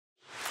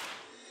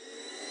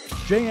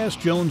J.S.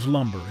 Jones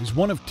Lumber is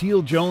one of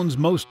Teal Jones'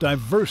 most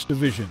diverse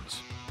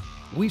divisions.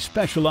 We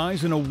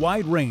specialize in a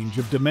wide range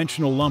of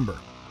dimensional lumber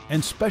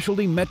and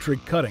specialty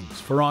metric cuttings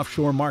for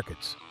offshore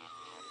markets.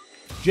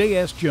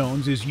 J.S.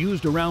 Jones is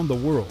used around the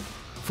world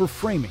for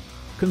framing,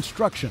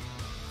 construction,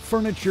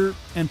 furniture,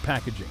 and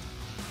packaging.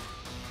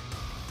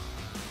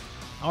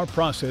 Our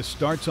process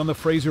starts on the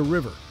Fraser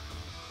River.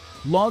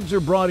 Logs are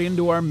brought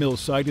into our mill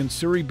site in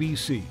Surrey,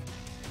 BC,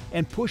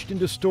 and pushed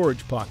into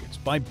storage pockets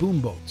by boom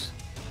boats.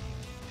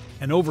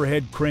 An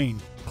overhead crane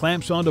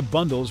clamps onto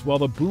bundles while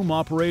the boom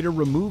operator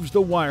removes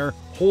the wire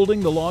holding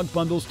the log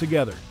bundles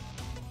together.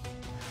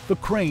 The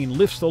crane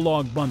lifts the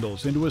log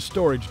bundles into a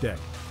storage deck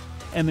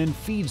and then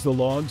feeds the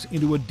logs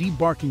into a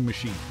debarking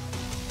machine.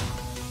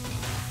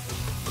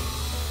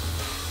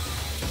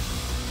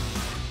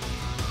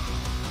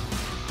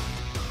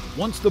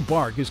 Once the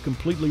bark is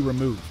completely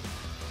removed,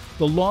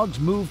 the logs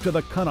move to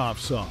the cut-off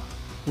saw,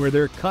 where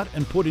they're cut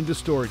and put into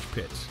storage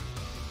pits.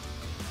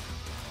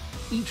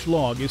 Each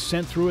log is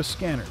sent through a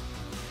scanner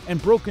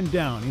and broken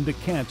down into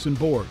cants and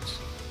boards.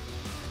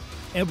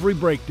 Every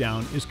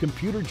breakdown is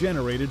computer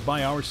generated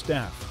by our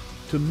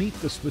staff to meet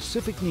the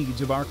specific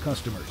needs of our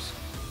customers.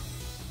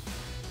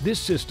 This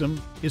system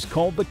is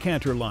called the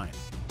canter line.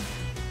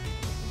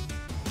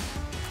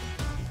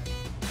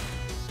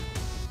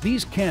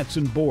 These cants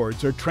and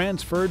boards are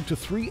transferred to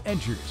 3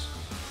 edgers,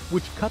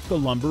 which cut the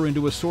lumber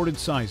into assorted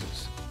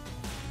sizes.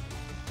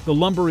 The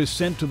lumber is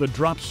sent to the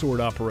drop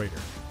sort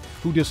operator,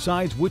 who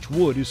decides which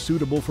wood is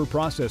suitable for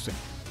processing.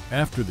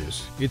 After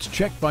this, it's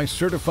checked by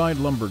certified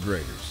lumber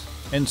graders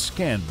and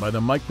scanned by the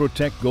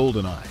Microtech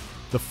GoldenEye,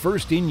 the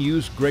first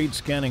in-use grade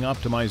scanning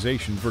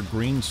optimization for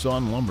green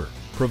sawn lumber,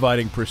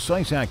 providing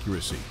precise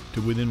accuracy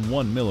to within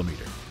 1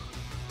 millimeter.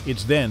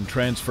 It's then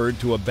transferred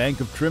to a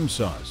bank of trim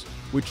saws,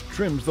 which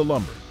trims the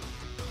lumber.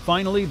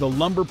 Finally, the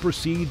lumber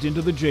proceeds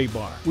into the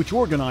J-bar, which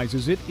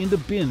organizes it into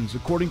bins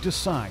according to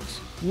size,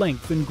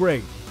 length, and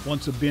grade.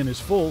 Once a bin is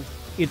full,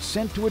 it's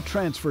sent to a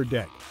transfer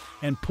deck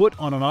and put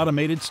on an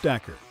automated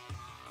stacker.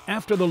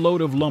 After the load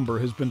of lumber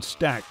has been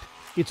stacked,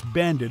 it's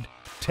banded,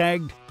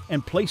 tagged,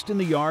 and placed in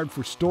the yard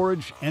for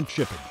storage and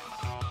shipping.